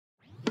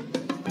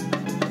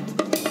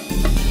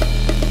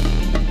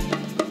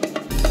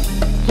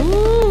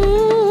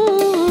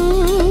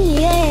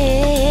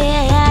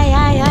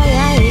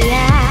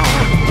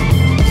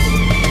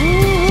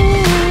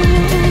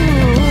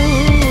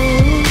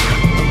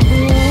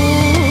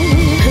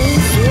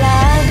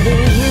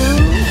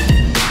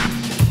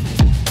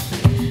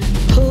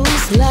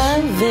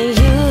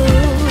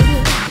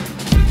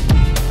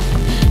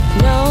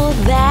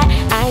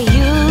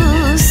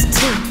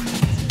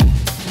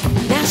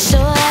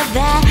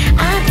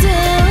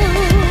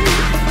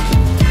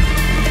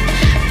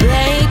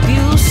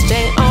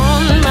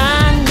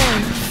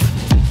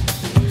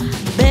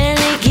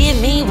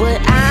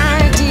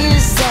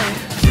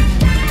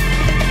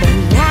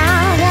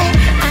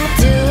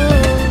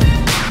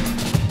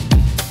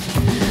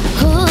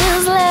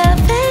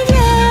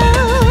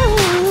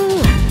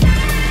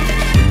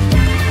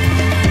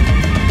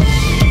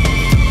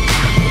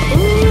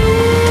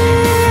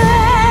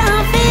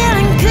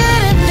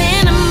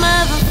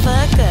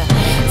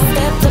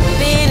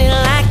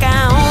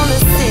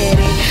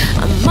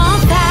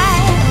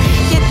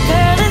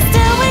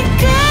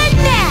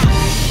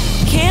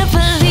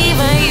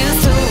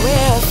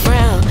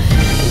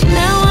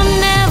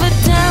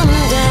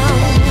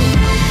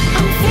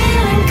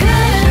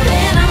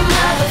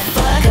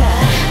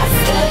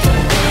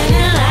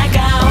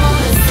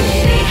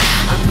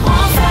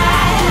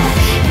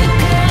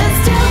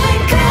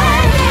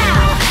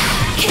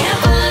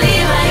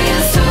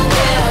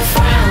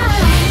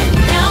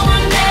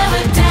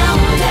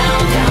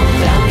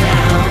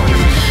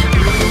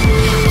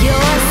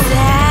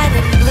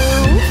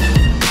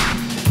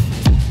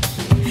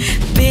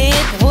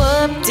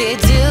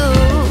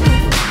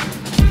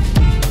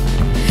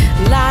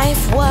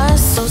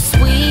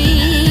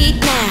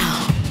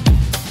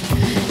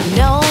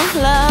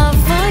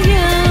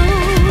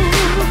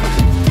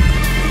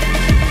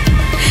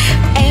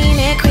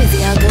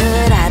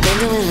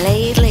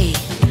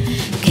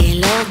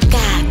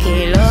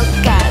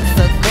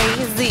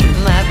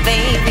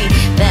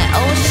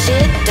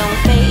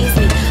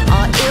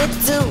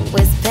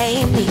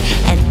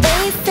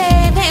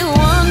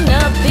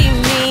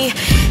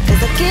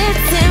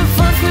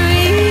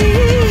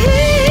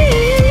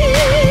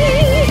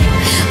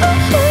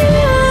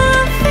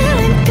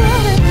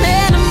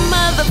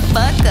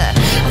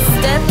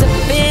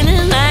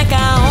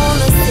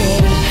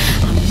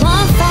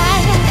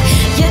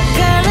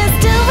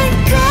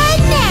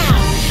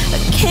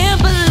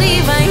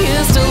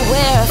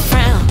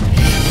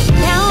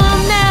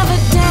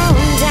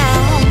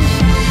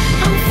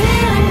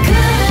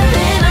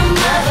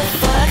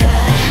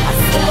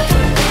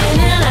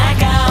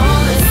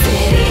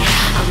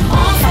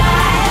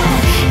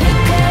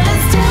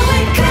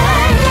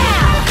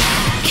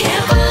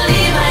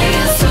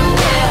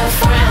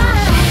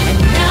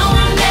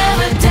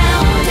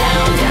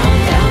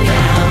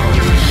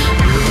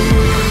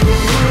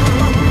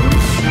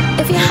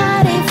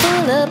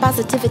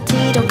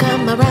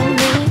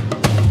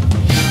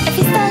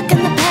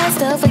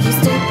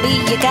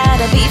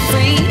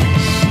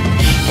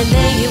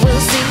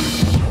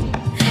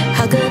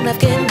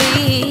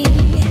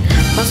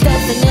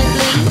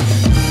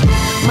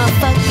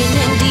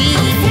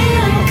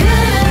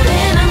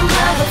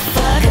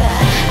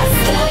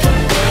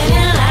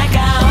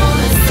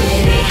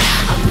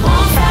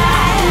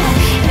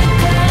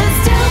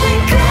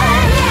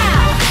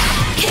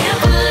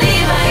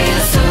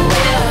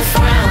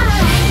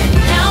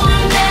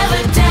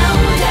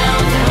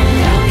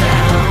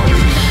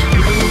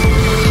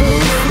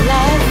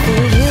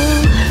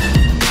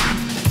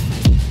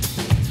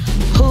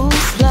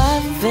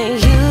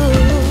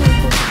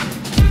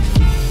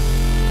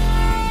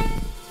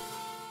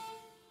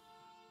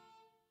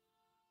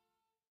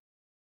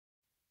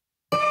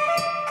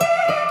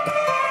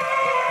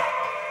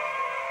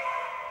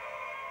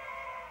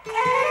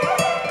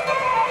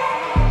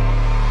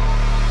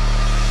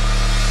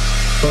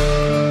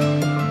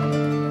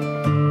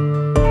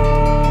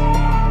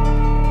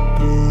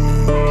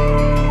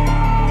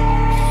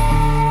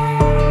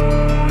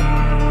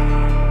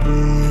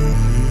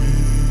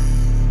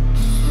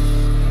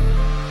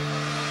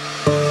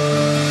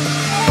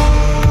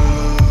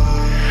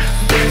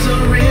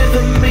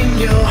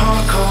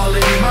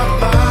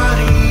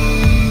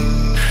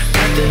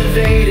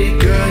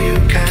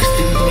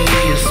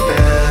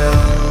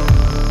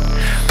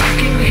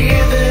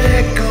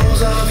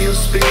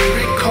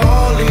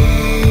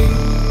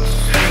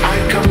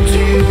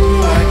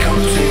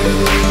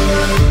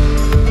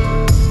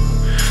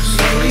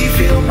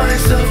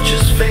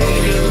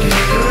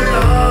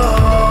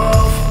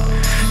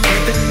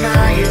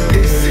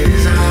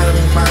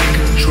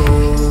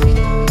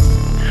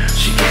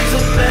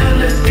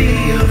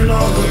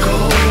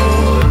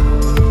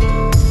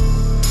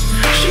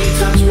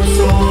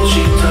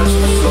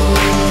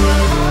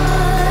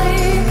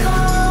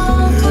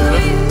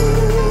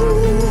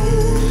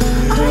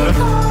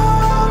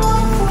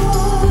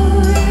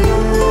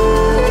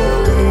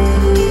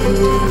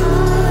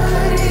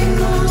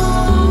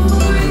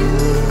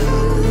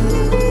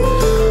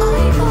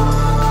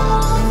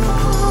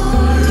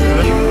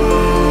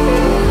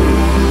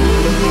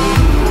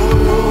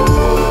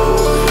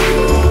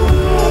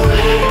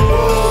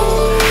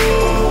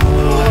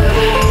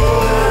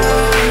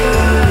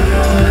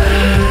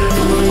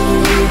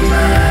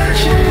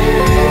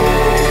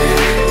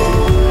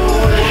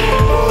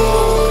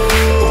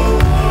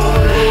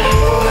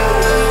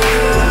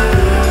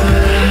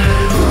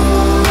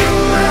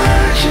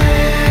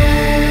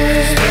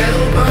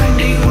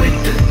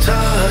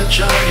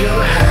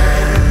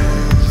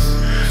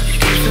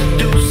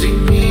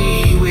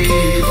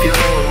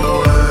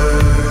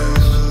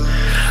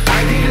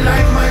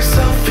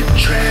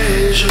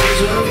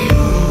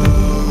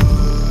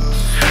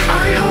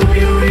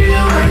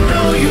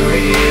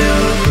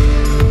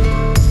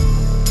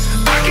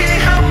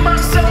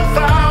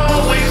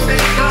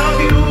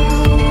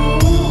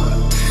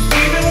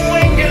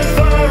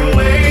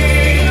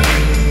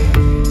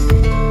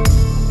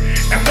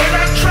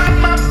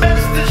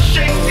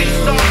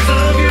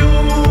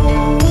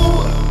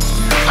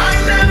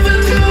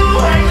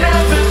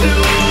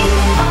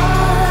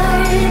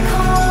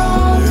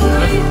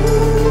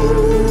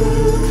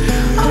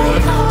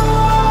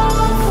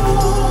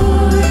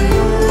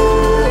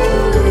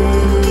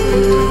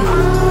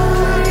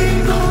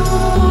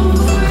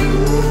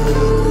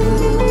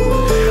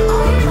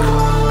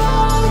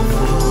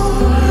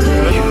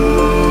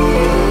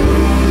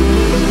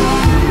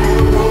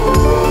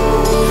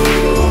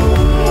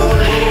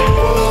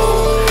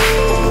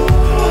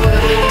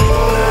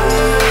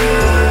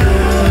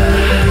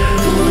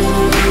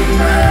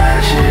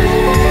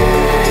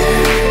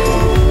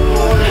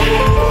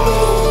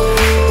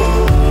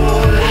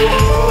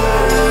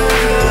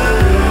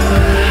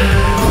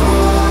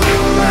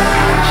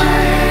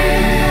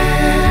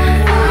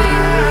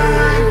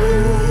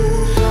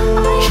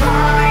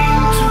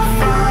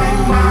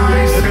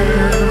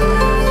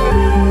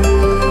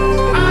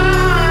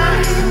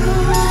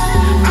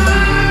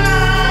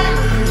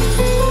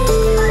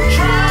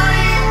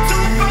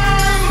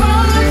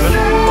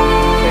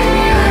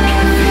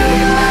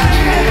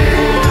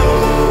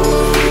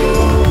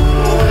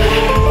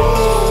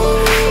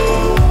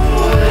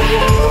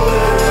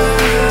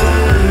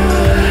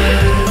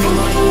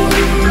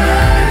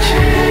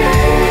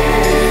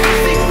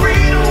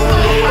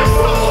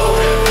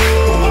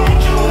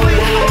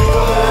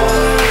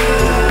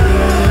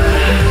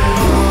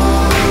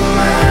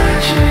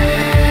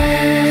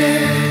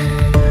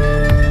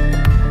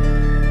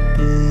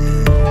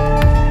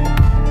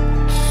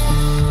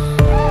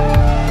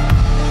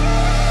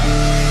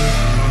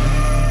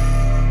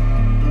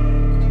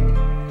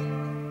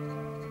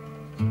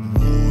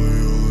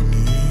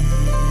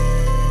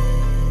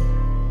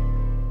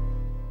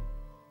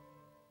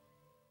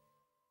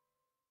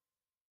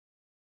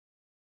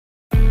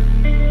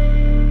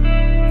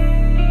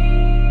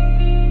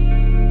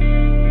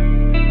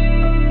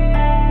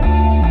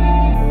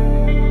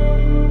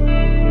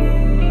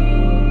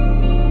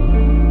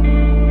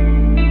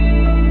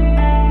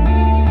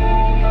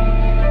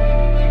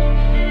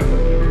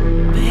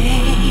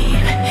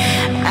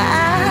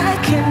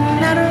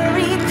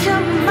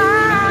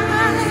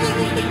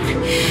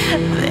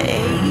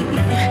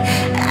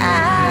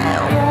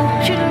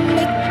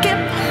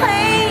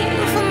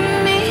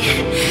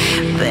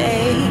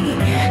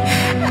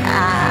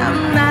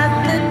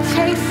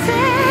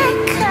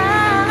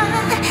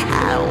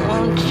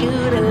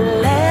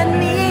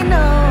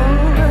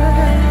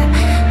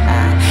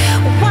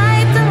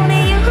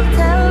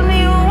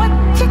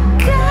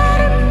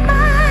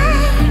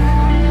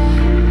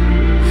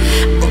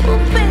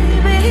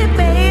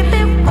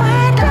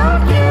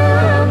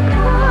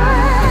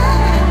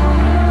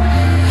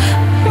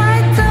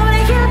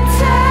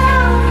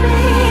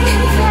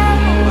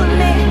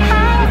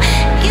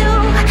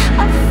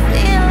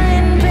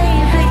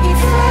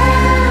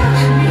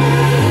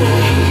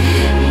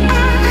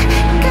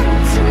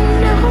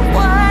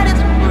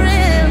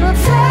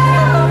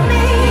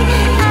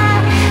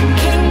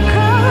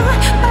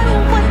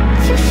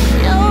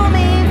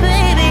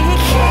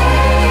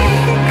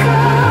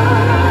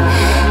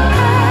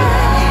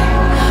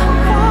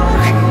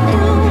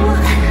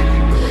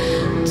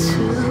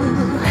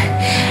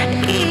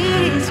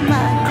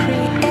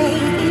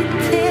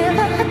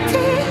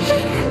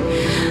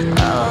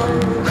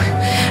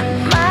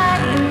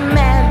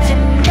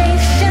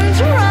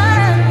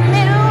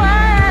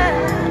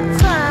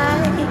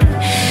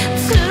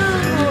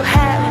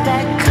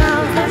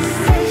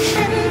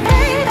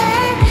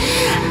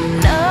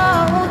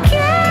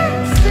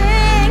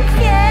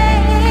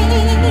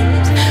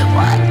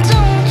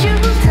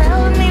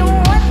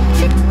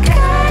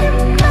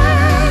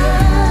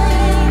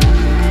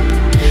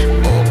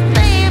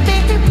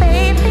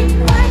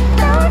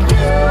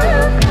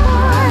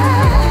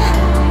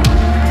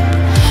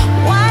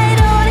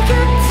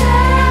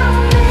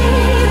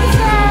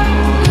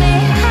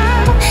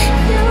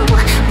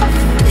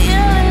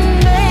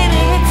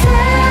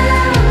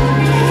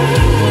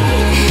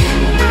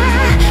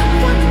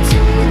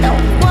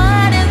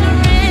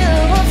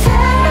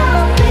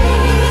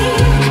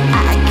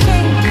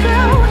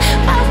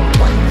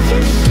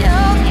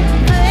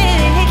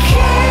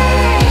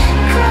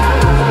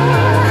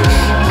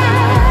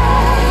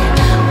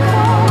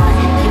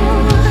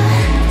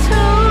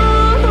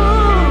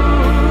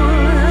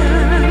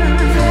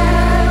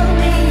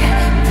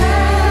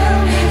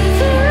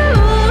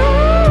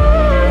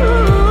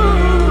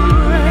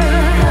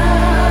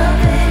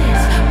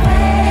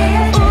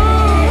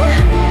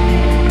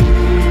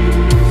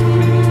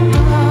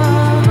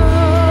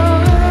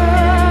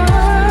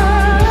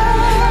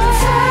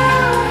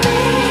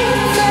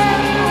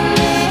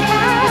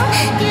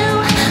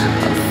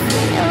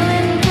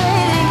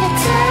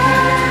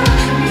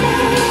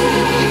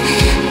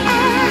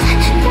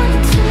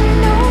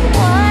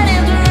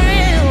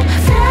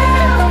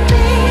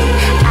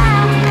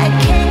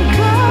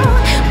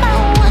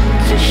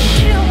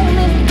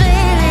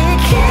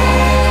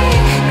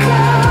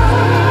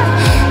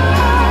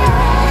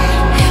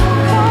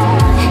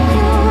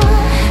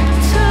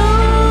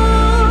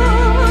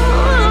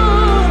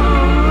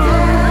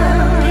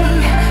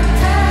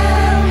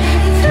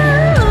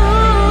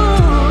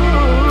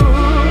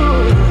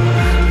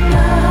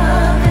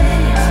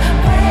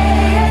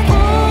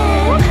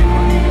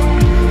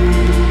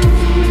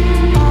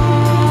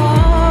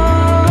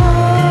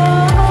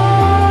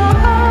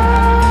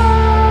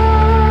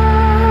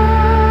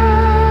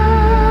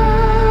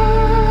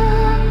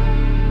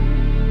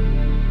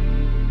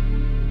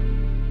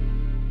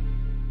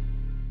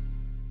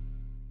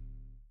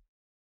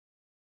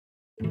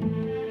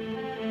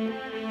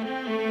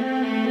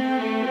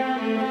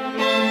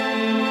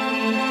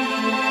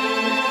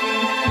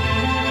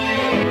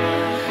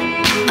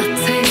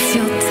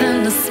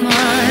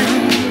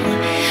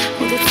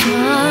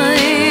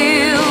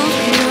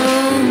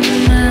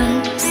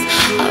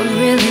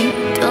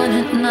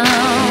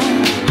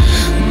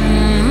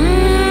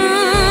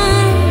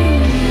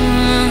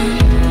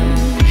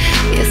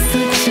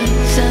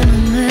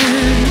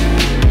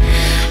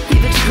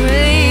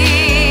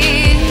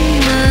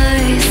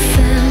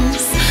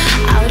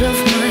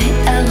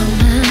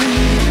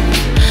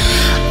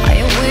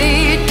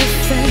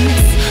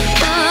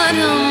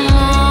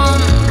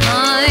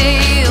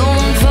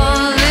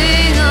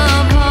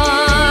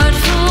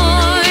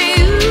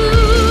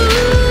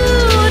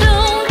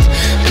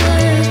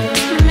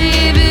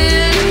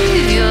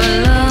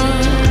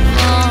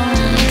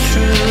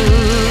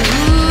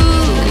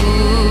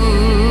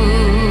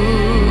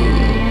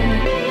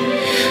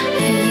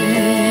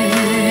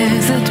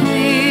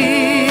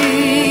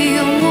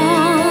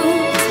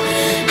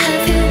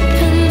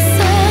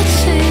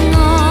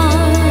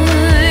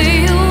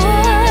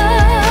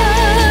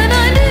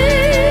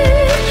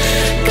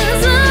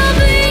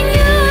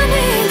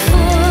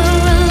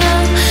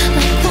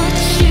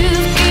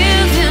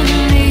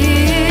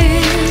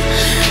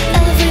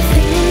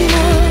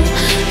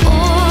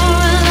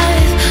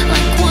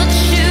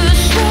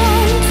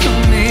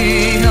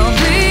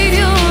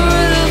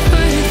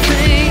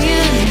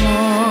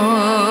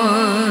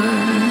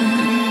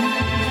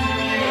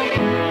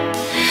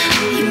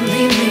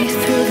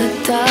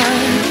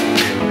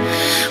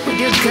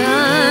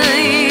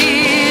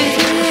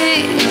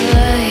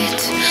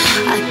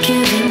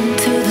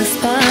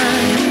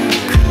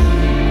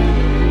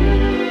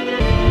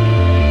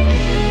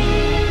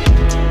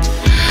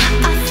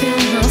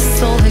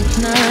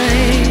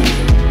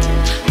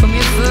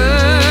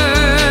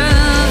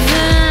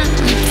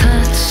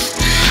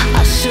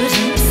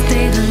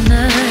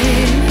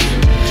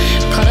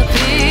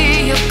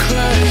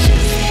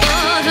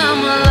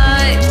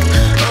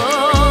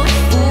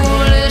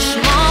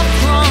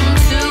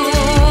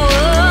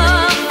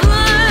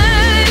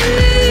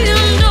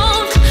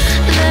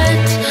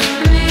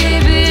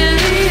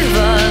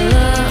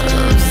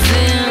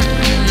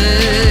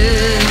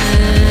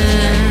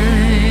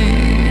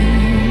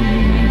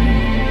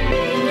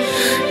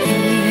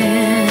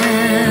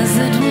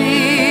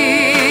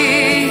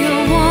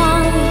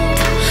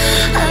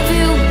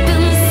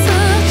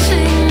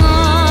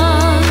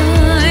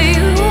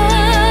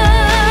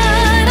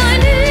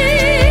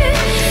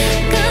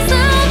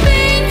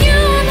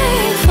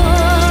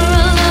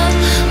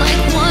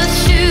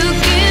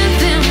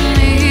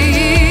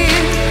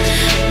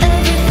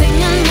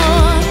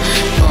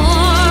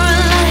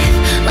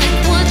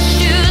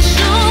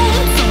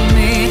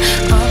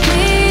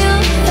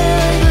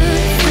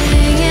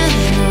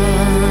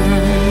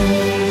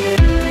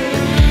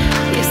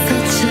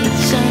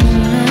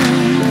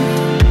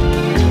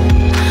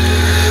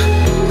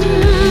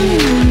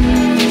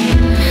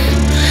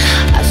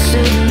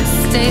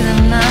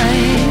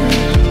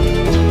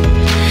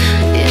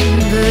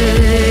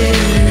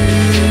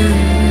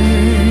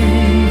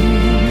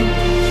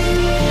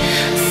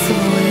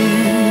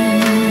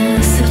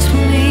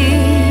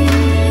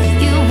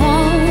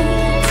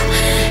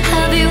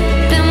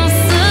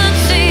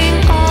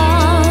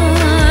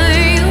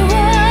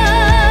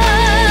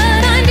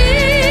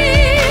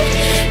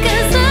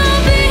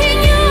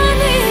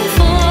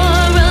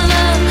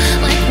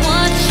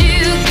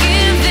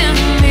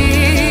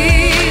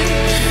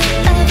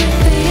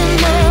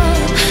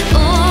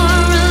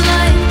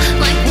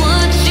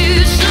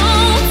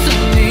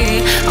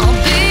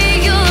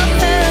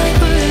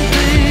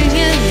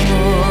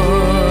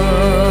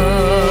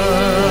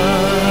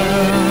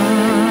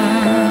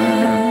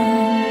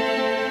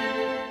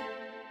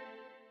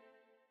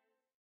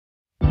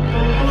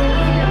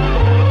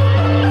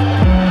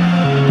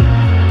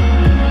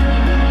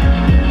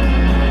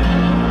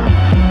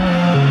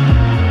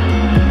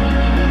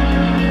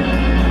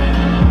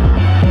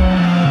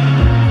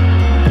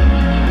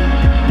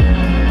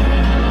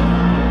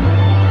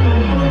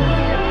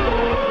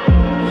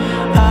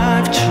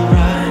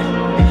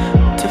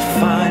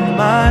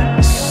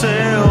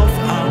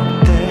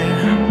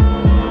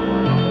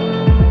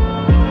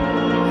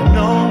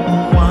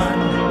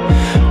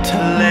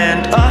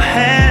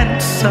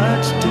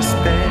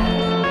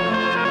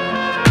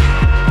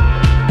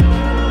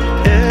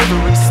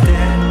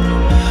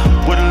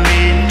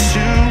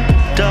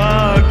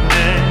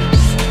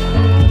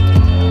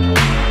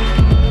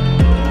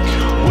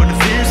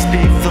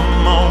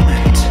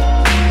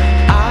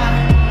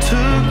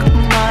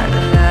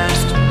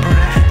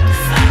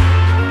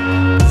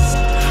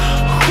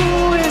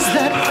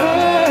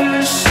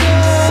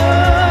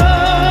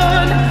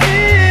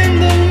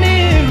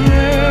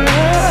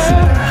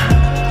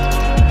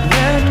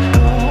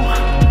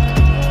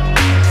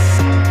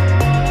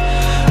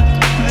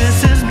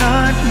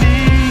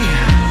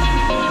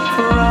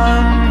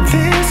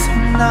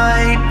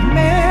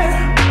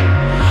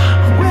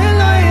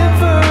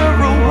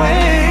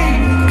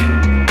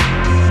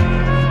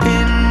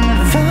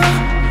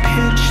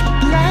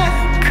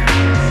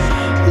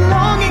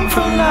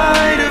for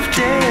light of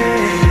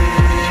day,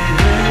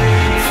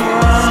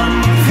 from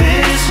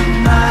this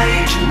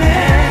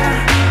nightmare.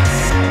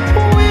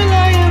 Will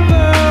I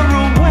ever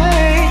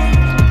awake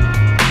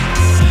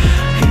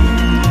in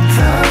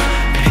the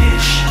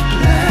pitch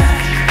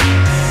black,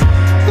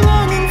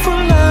 longing for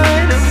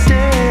light of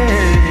day,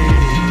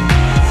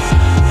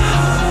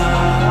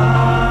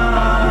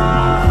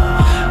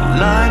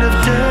 light of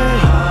day,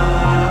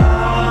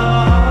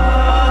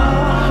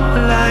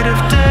 light of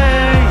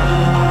day,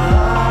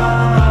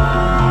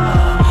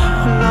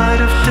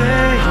 light of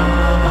day,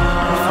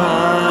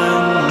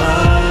 find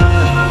my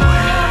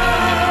way.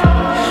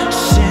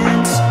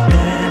 Since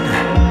then,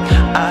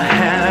 I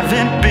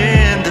haven't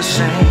been the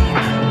same,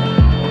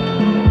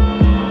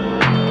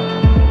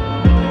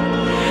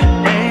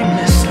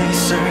 aimlessly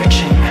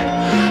searching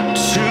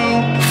to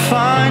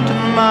find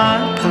my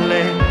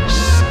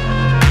place.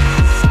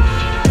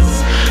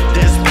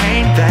 There's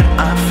pain that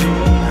I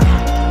feel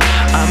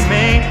I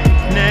may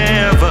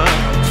never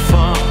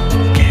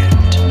forget,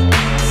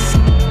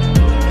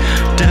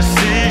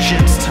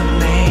 decisions to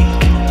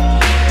make,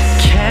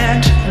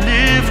 can't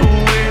live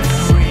with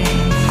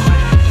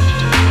regret.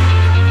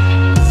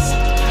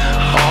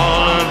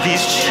 All of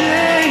these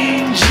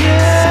changes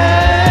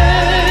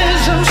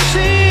I'm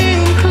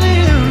seeing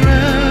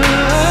clearer.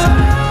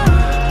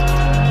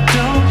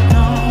 Don't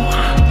know,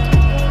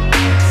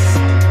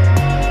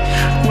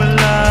 will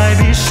I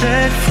be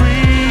set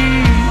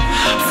free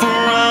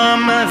from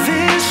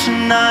this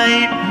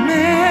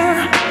nightmare?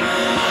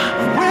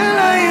 Will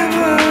I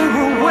ever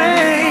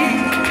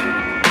awake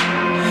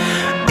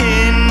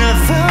in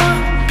the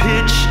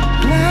pitch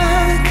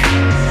black,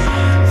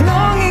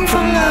 longing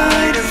for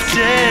light of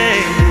day,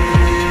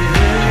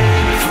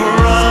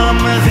 from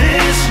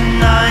this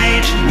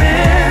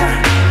nightmare?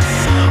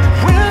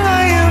 Will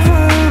I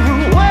ever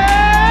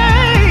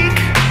awake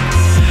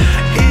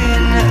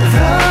in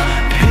the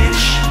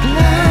pitch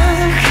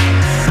black,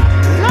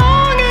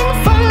 longing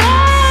for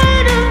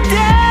light of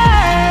day,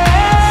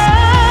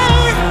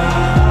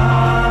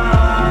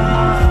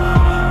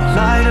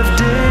 light of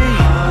day,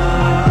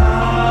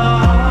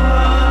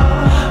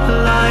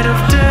 light of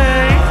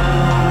day,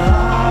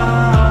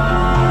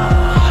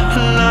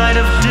 light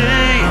of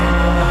day,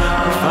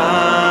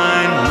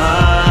 find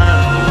my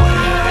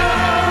way.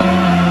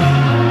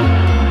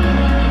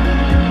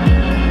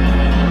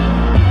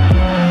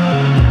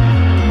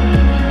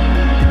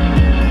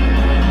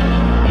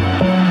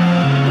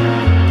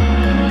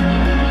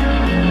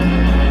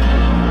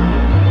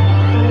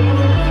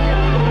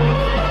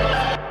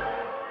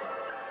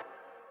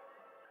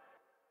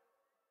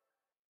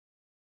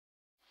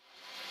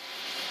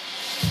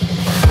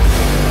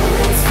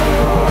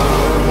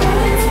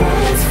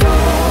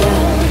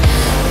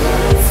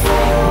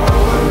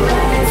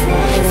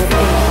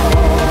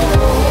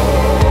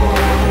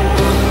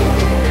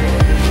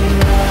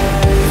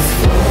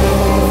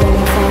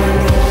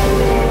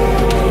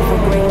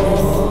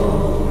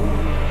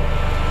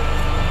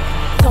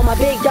 Told my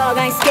big dog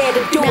I ain't scared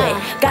to do it.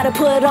 Gotta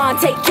put on,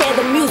 take care of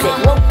the music.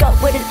 Woke up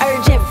with an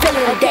urgent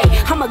feeling today.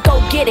 I'ma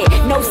go get it,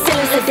 no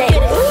ceilings today.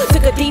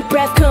 Took a deep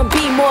breath, couldn't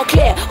be more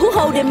clear. Who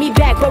holding me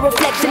back but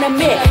reflection of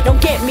mirror?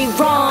 Don't get me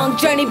wrong,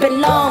 journey been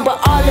long, but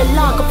all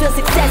along I feel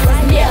success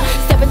is near.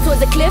 Stepping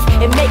towards a cliff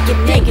and make it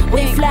think.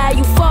 When you fly,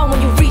 you fall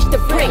when you reach the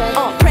brink.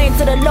 Praying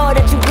to the Lord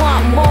that you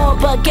want more,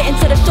 but getting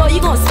to the shore, you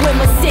gon' swim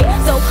or sink.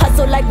 So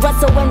hustle like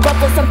Russell and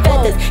ruffle some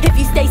feathers. If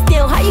you stay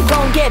still, how you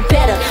gon' get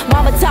better?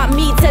 Mama taught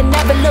me to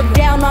never look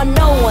down on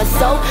no one,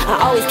 so I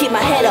always keep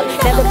my head up.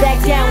 Never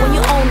back down when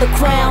you own the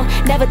crown.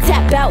 Never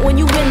tap out when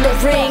you win the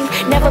ring.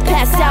 Never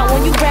pass out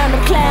when you round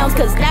the clowns,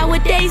 cause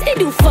nowadays they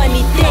do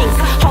funny things.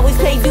 Always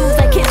pay dues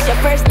like it's your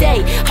first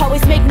day.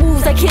 Always make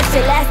moves like it's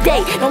your last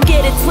day. Don't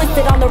get it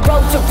twisted on the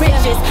road to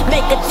riches.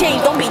 Make a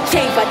change, don't be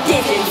changed by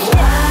digits.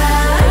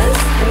 Rise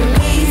and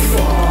we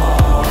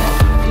fall,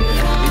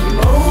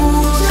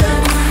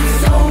 emotions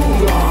so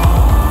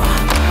raw.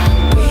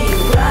 We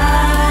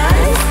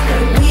rise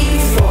and we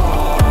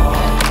fall.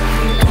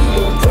 We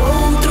will grow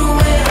through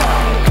it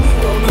all. We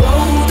will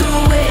grow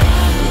through it.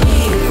 We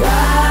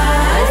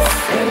rise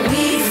and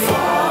we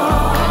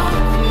fall,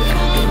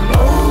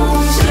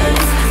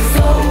 emotions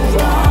so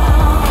raw.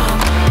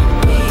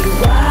 We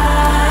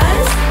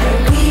rise and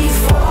we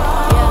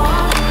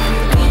fall.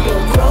 We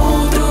will grow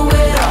through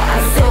it all. I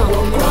said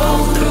we'll grow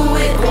through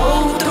it,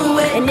 grow through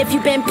it. And if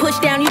you've been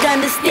pushed down, you'd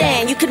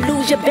understand. You could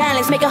lose your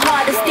balance, make it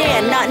hard to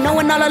stand. Not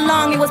knowing all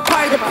along it was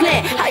part of the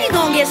plan. How you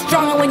gonna get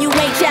stronger when you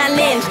ain't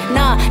challenged?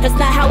 Nah, that's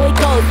not how it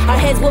goes. Our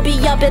heads will be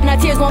up and our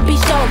tears won't be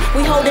shown.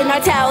 We holding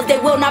our towels, they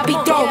will not be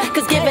thrown.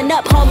 Cause giving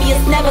up, homie,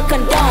 is never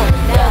condoned.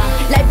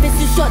 Life is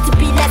too short to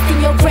be less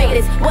than your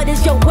greatest. What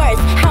is your worth?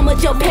 How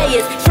much your pay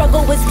is?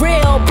 Struggle is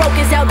real, broke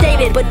is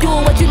outdated. But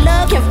doing what you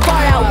love can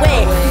far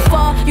outweigh. You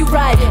fall, you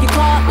rise, you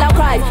call loud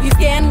cries. You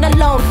stand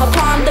alone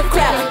upon the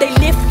crowd. They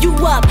lift you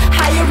up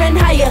higher and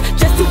higher,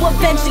 just to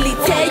eventually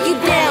tear you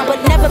down.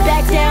 But never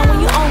back down when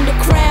you own the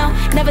crown.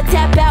 Never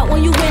tap out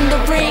when you win the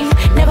ring.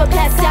 Never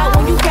pass out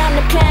when you round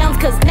the clowns.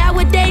 Cause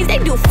nowadays they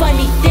do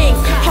funny things.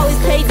 Always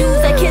pay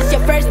dues like it's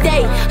your first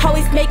day.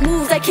 Always make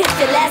moves like it's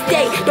your last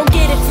day. Don't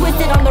get it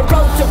twisted on the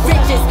road to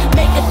riches.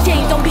 Make a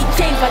change, don't be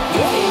changed by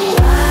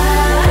this.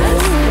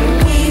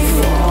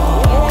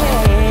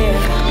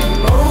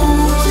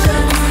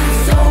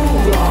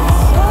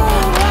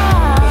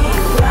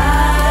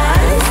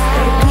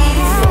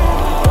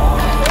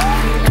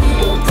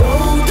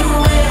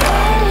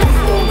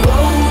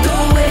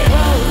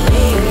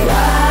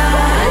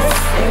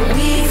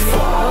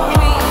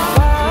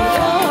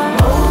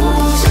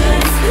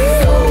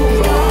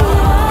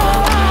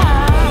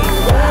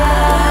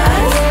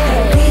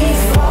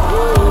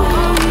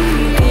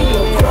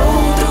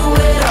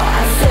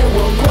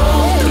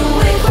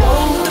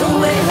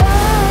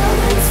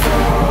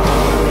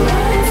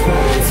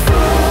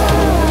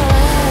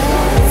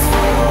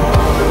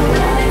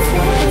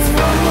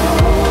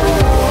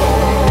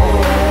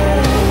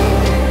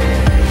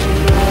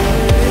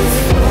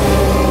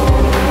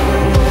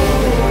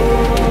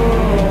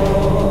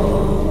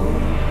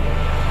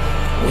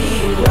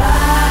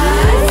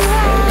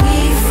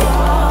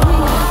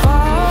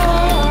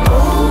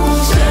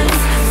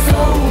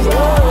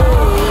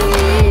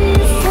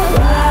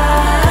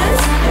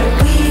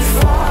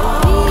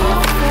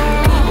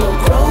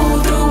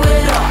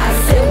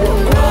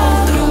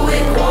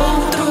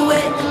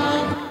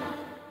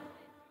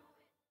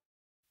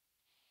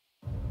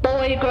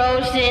 Boy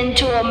grows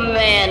into a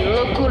man,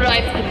 look what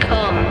I've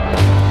become.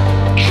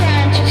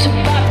 Trying to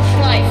survive this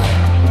life.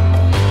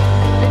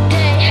 The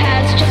day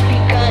has just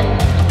begun.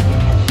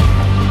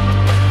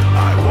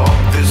 I walk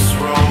this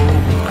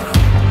road,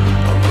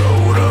 a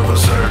road of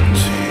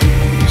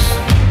uncertainties.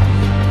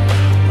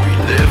 We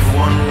live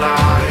one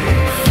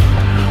life,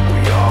 we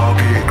all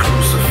get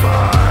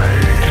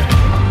crucified.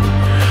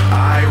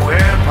 I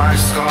wear my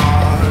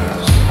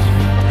scars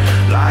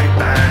like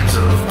bands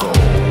of gold.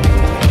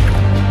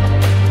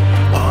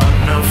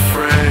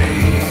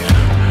 Unafraid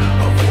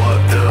of what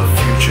the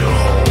future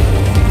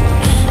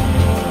holds.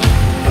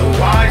 The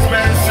wise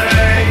men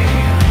say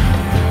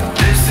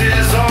this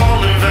is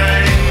all in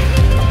vain.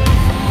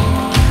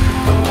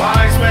 The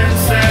wise men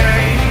say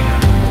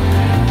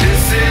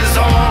this is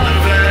all in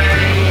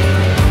vain.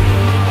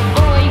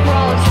 Boy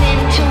grows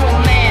into a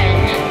man,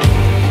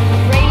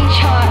 rage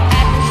hot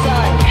at the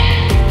sun,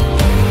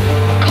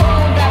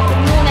 cold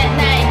afternoon at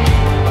night.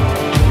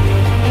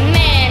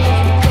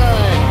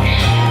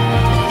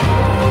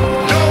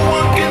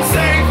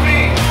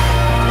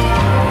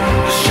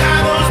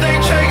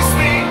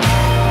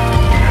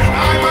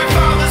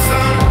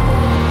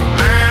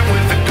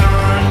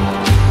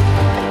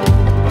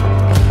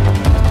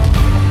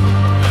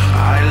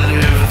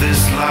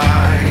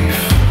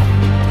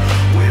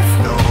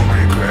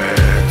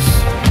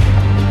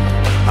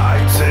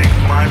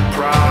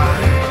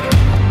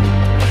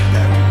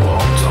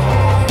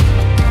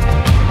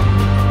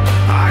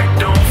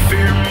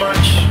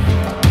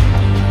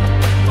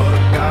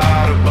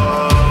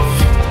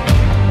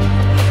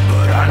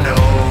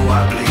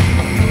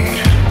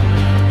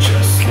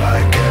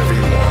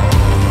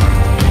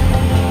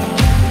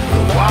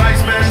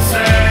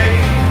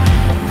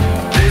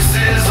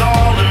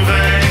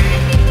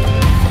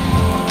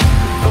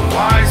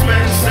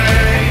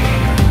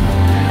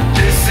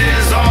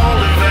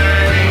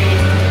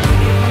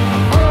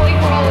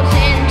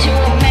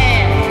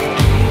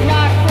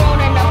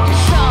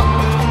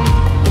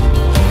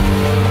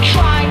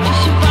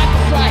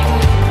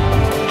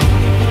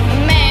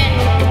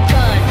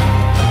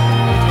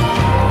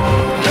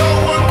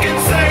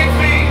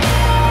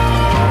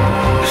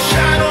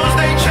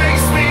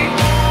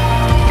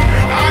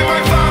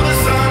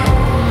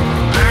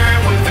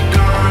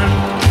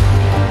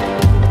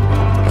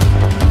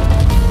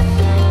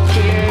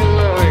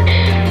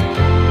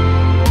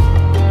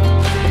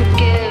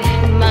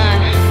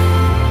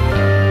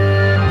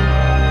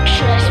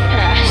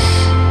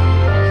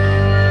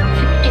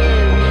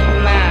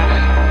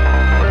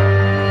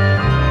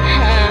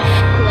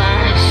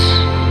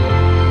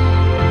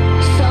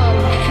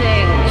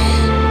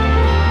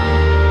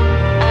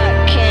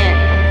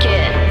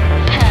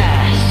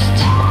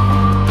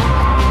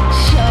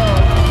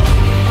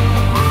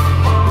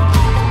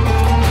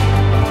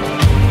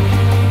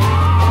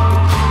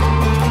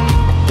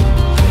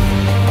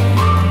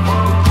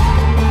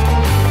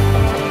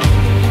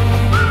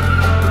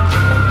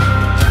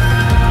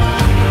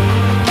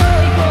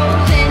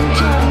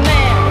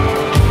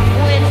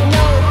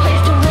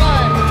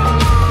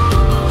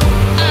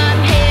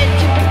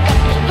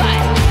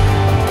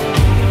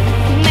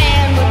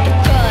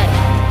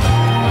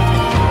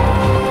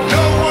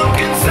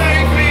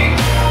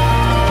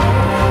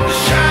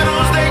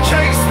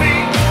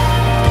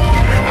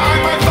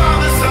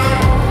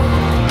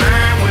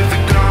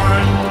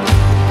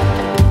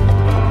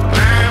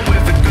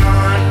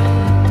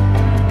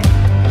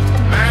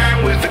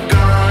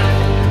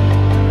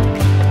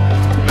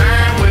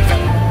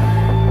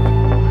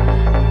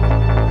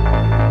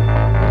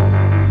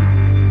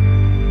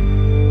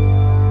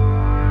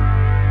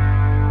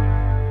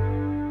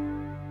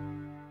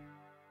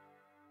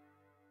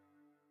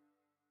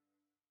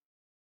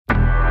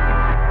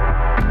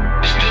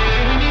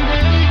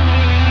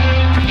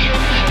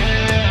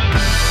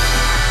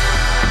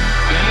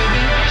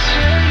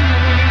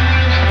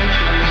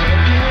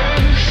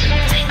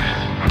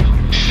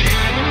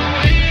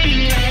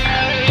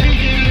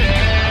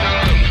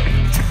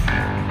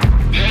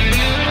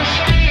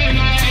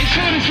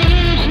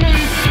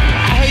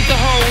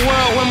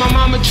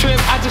 trip,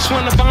 I just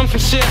wanna bomb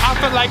some shit. I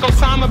feel like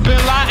Osama bin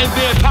Laden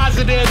did.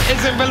 Positive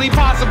isn't really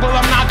possible,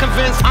 I'm not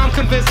convinced. I'm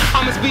convinced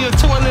I must be a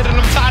toilet and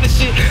I'm tired of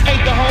shit.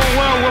 Hate the whole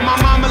world where my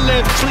mama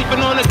lives.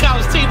 Sleeping on the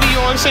couch, TV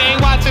on, she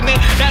ain't watching it.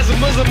 That's a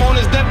Muslim on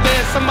his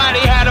deathbed.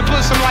 Somebody had to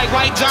push him like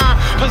White John.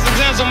 Put some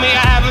jams on me,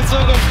 I haven't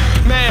took him.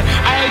 Man,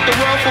 I hate the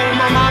world for who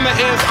my mama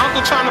is.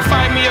 Uncle trying to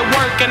fight me at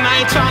work and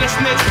I ain't trying to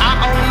snitch.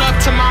 I own up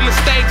to my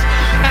mistakes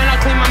and I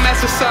clean my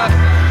messes up.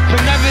 But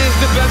never is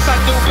the best, I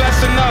do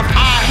best enough.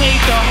 I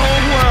hate the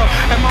whole world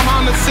and my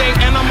mama's sick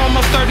and I'm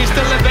almost 30,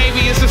 still a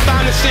baby, it's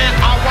astonishing.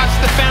 I watch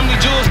the family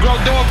jewels grow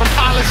door from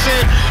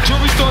polishing.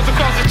 Jewelry stores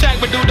across the track,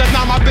 but dude, that's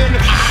not my business.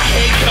 I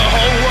hate the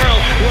whole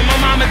world. When my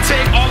mama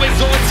take, always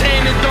on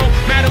 10. It don't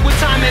matter what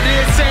time it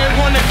is, saying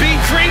wanna be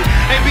free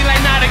and be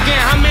like, not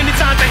again. How many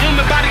times the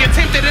human body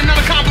attempted and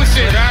not accomplish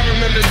it? But I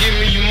remember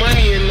giving you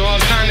money and all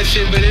kind of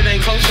shit, but it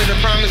ain't close to the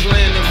promised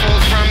land. And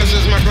false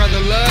promises my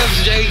brother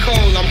loves, J.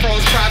 Cole. I'm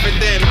pros private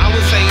then. I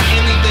would say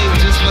anything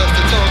just for us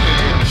to talk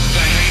again.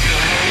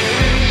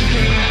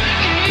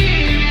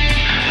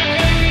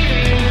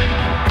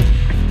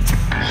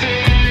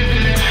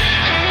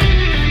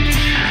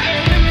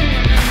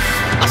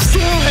 I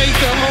still hate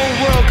the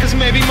whole world, cause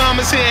maybe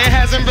mama's here and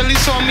hasn't really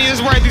saw me as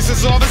worthy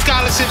since all the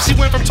scholarships. She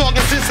went from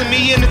talking sense to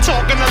me into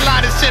talking a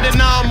lot of shit, and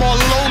now I'm all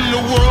alone in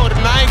the world and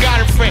I ain't got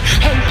a friend.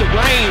 Hate the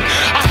rain,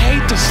 I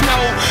hate the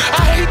snow,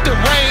 I hate the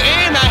rain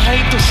and I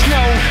hate the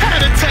snow. Had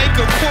to take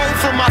a quote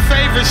from my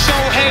favorite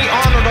show. Hey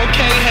Arnold,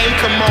 okay, hey,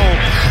 come on.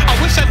 I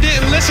wish I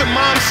didn't listen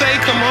mom say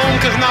come home,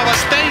 cause now I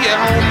stay at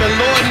home and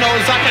Lord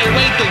knows I can't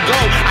wait to go.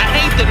 I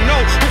hate to know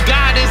who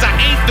God is, I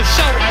hate the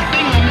show. I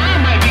think my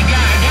mom might be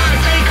God, God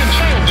take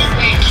control.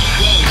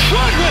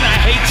 What would I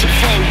hate you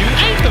for? You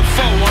ain't the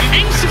foe. I'm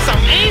anxious,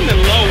 I'm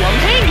aiming low, I'm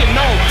hanging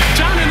low,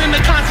 drowning in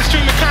the constant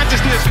stream of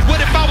consciousness.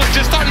 What if I was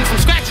just starting from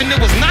scratch and it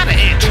was not an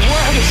end? The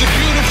world is a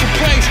beautiful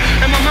place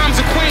and my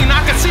mom's a queen. I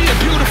can see a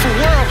beautiful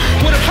world.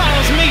 What if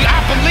follows me? I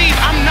believe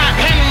I'm not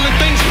handling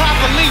things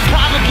properly.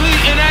 Probably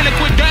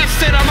inadequate, that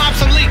said I'm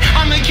obsolete.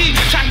 I'm in keep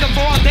track of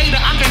all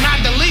data I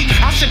cannot delete.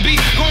 I should be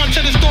going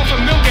to the store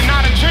for milk and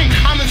not a drink.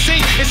 I'm a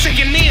sing, it's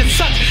sinking in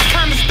such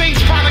kind of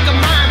stinks. Product of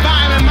mine,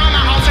 buying in mama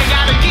house, I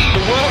gotta keep.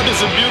 The world is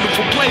a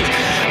beautiful place.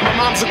 My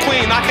mom's a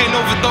queen, I can't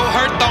overthrow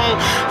her throne,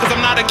 cause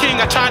I'm not a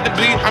king, I tried to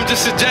be. I'm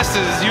just a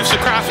jester, you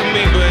should cry for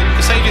me, but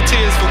save your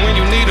tears for when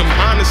you need them,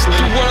 honestly.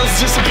 The world's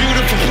just a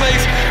beautiful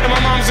place, and my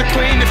mom's a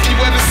queen. If you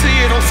ever see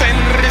it, don't say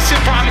none of this shit.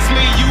 Promise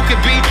me you could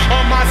be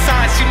on my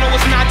side. You know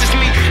it's not just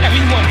me,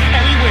 everyone,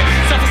 everywhere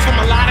suffers from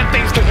a lot of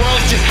things. The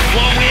world's just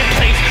one weird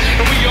place,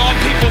 and we all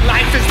people.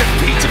 Life is the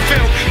feature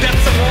film,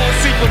 depths of all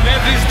sequel.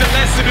 Never is the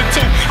lesson of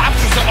two.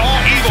 Opposites are all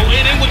evil,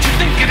 it ain't what you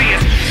think it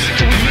is.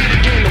 Till we meet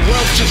again, the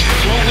world's just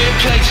one weird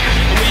place,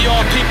 and we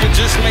all people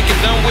just making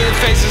dumb weird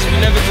faces. We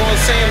never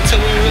gonna say them till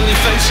we really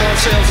face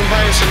ourselves and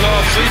embracing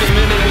all freedom.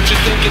 It ain't what you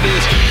think it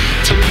is.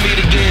 Till we meet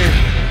again.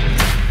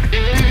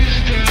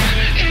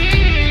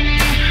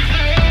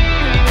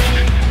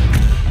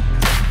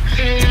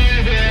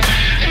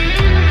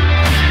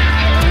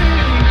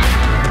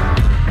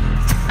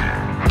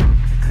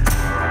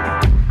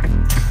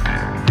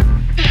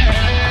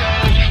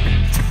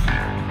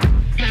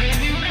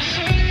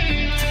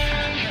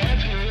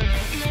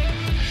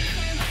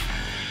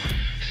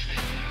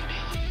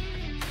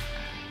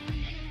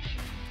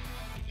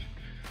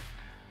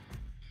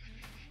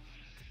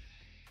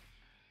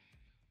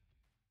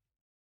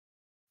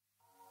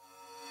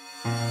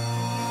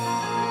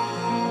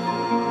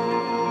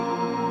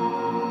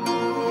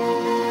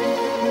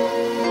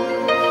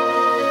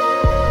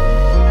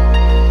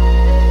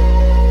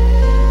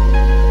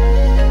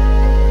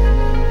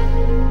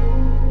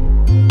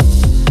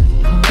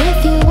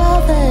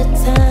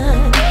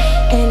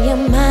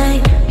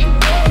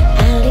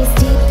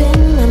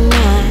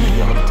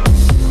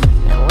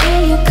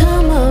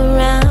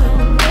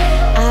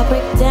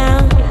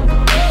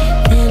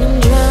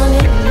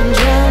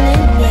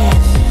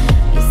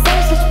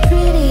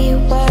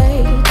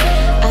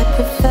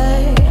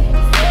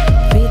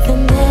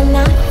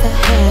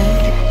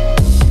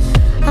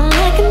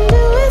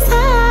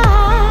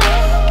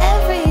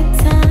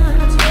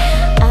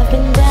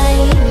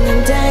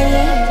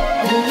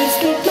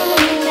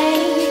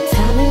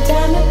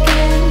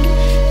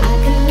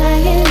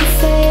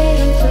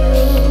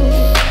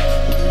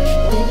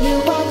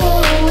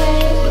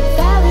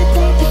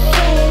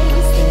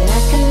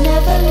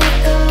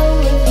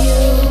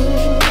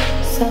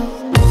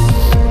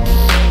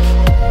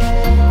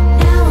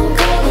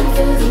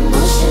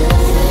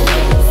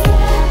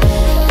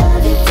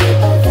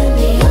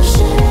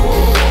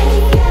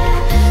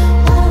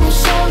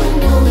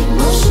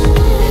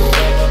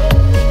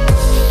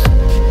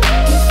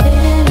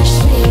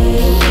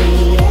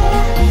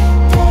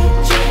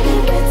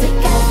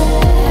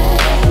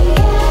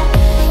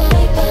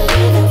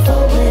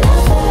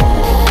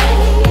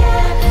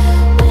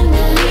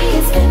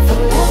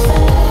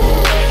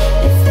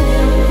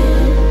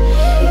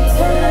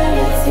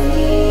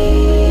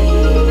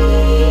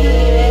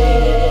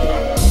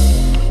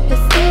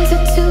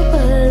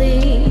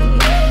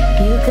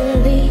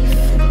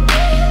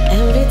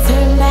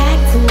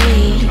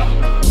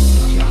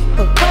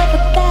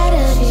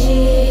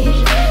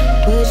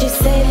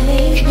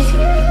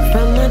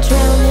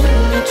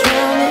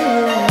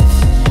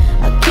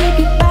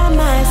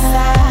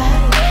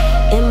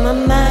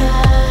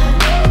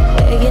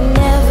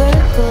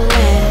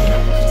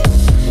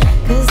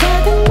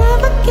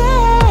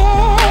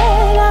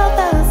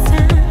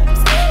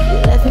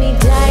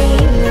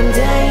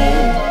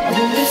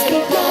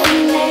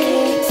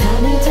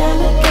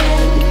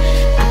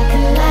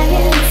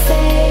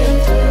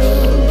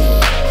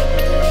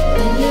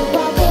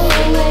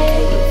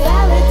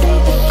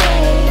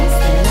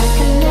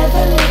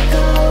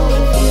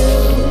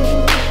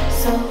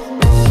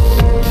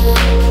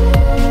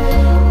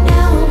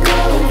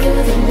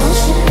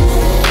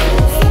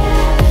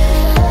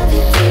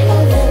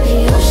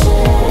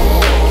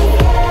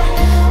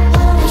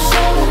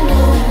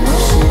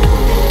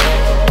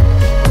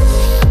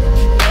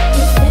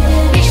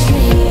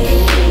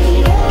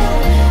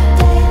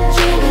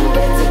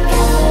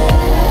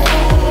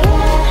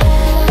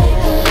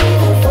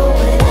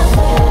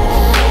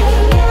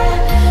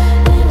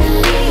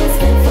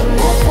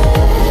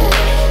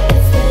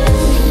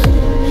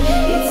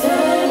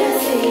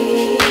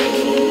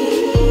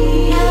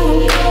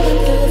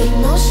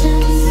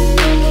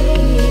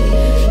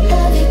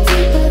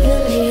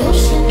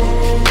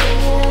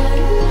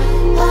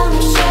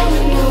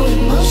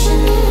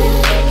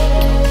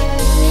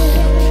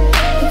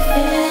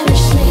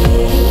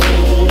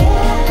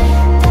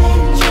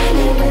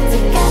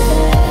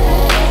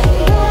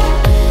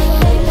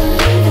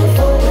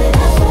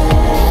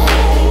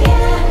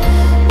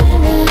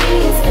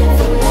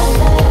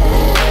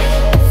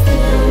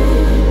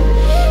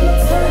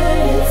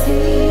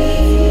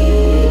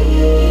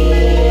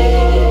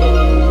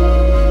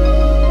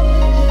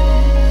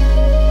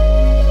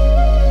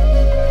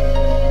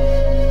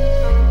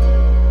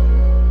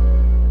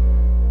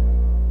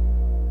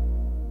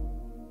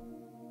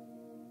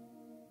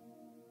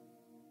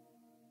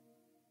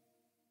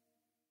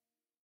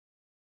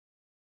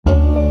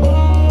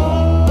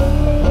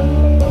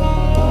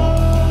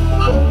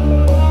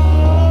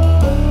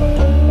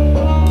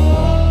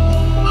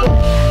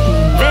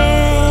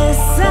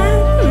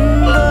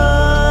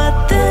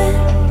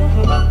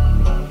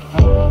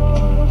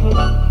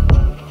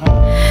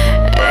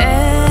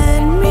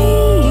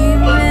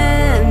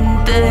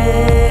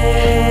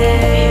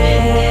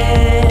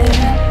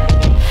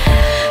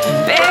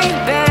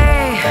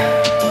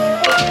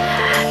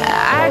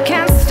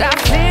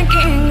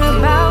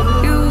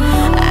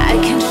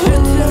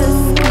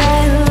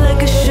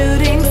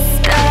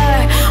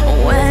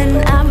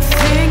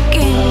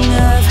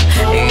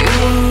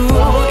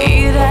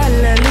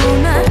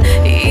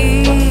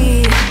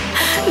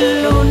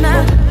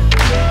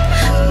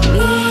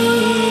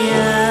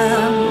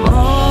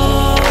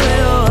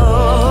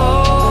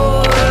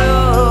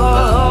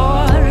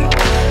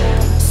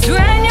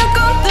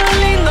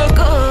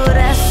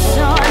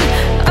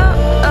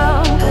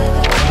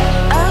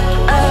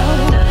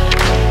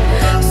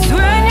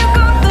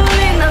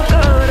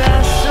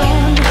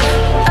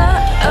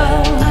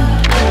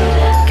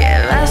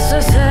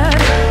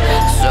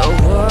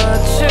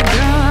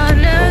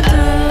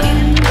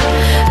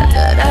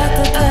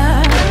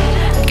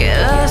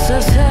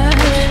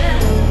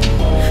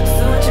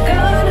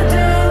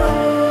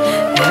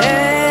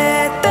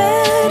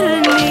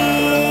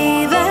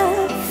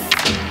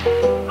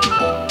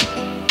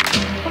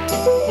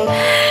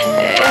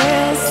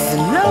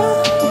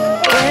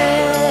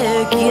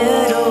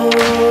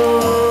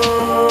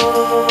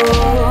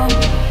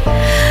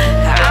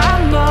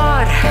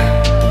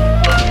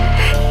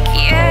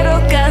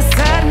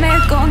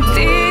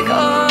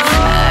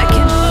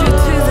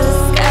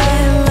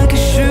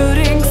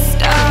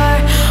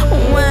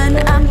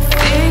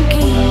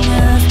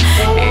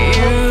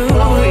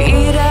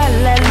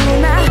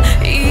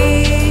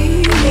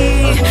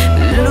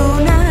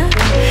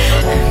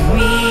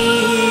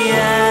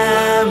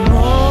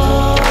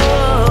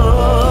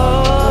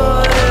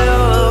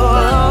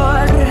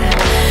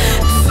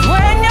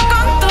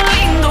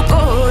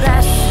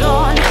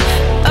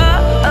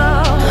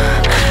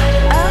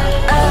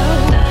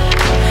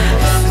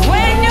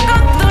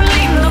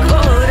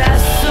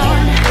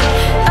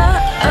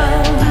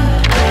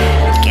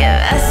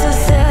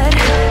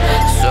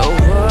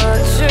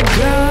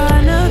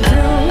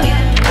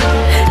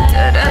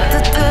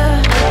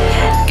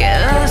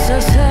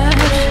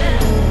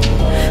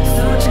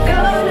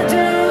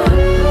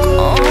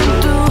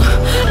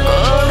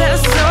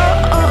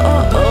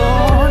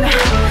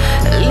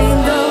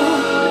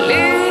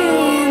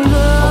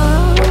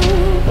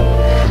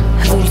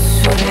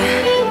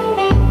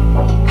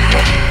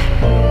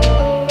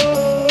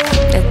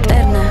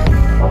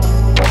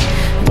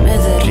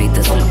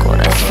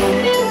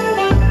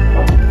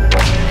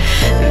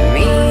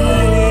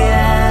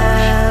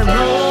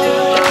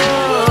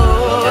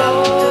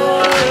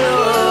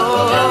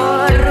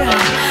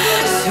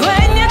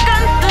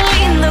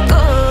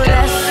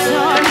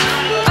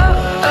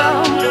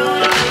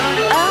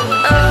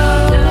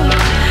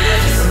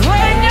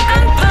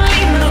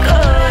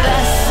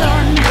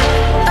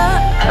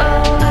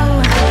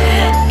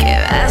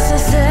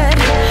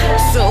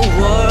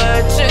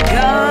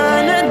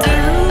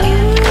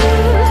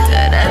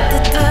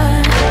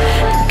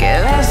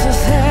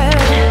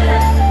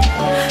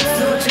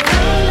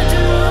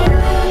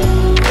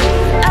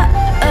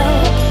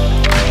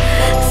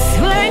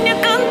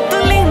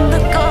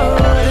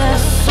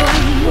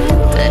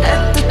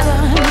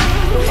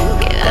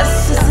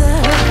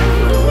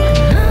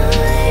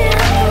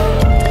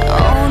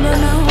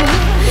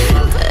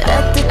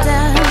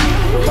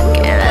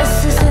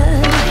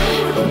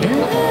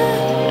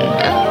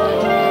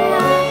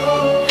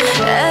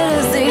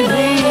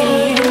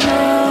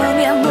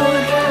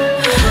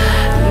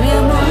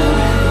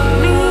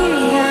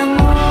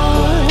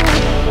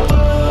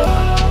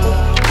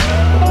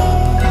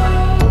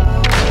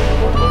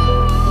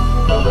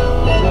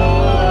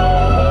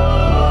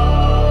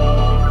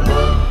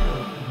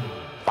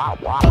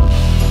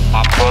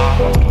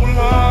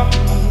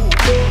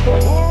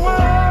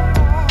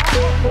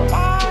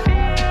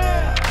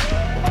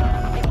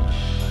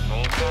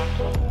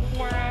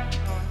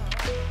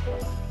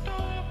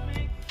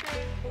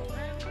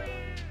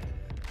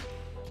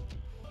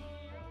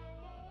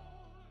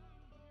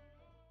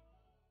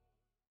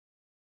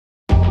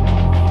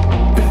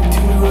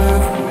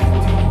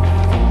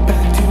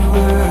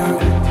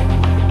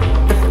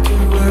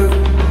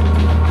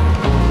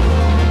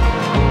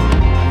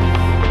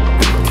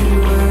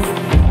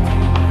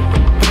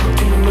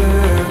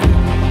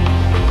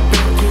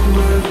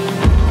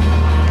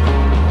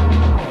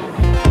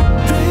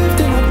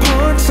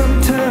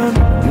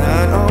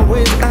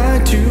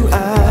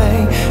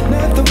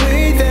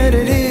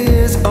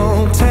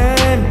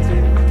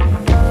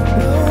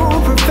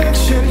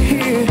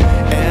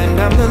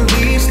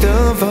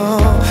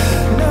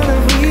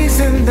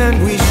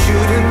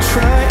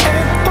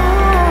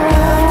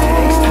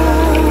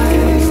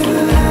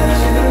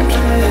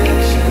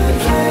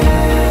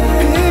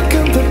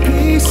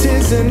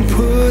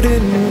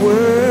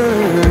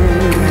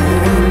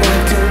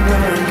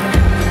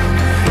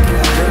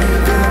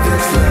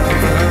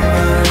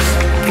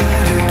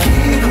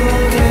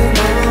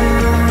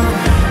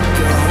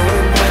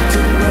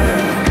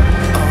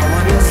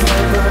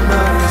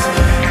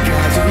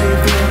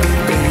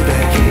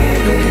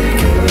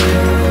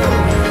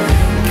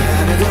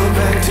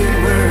 to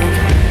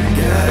work.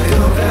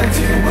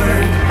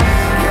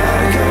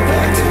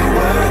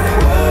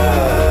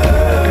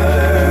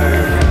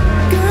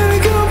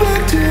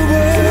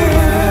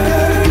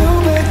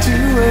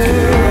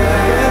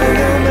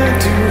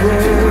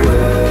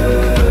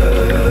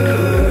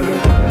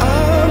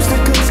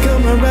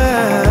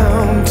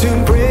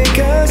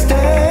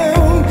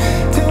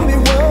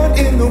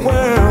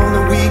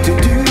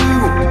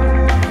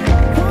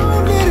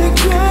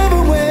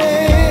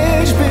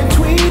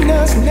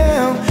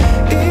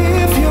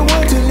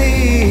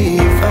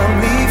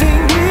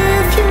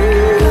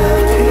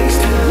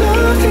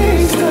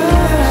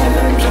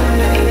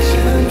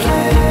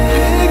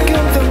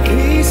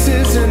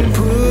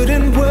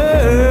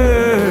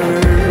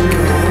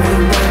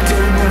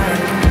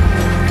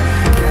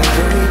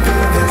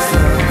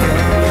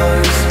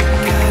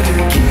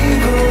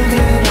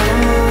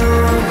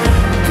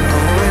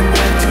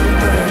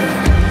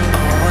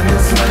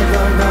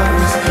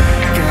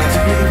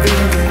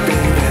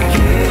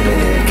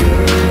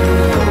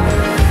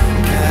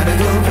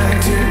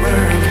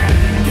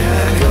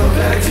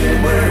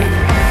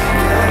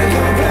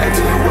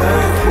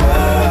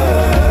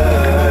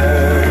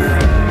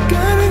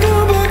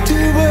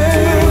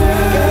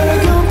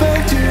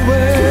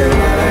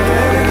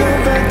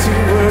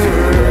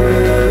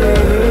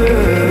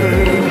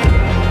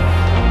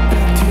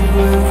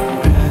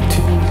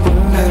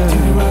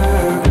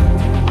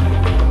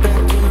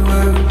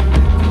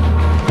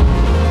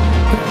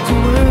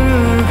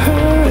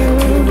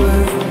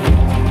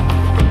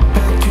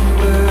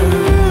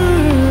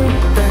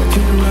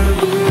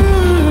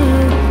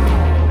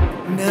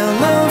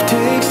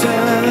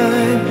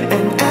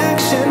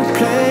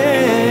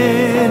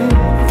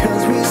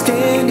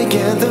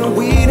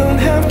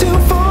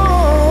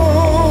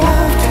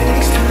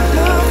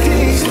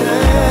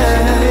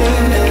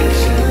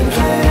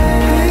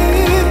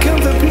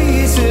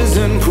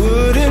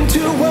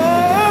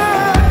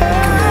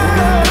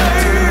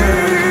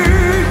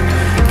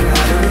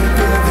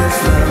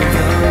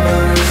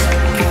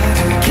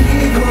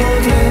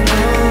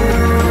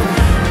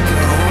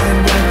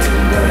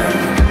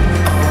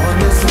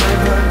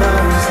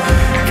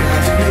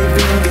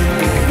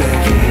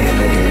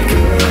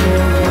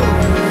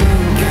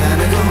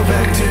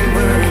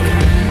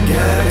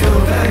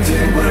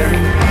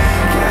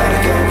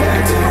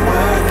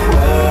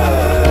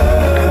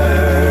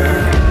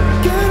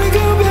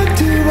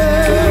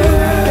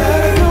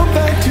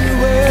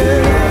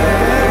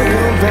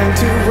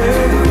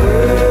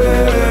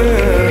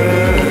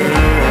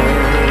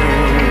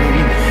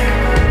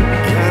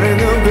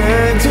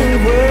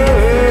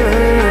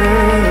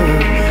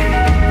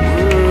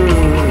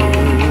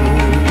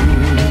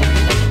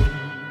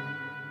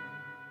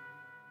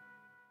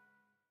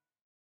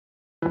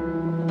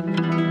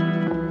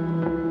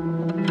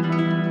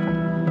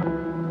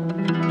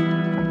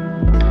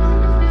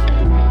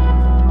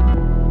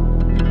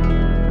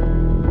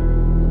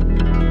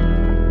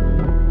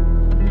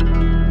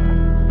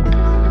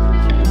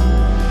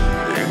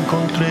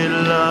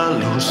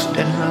 luz,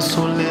 en la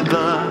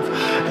soledad,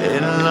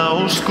 en la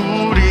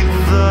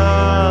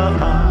oscuridad.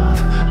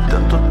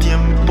 Tanto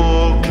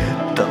tiempo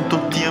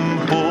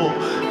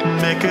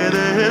me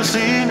quedé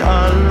sin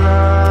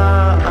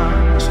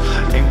alas.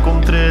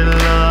 Encontré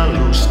la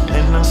luz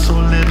en la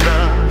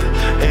soledad,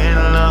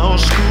 en la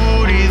oscuridad.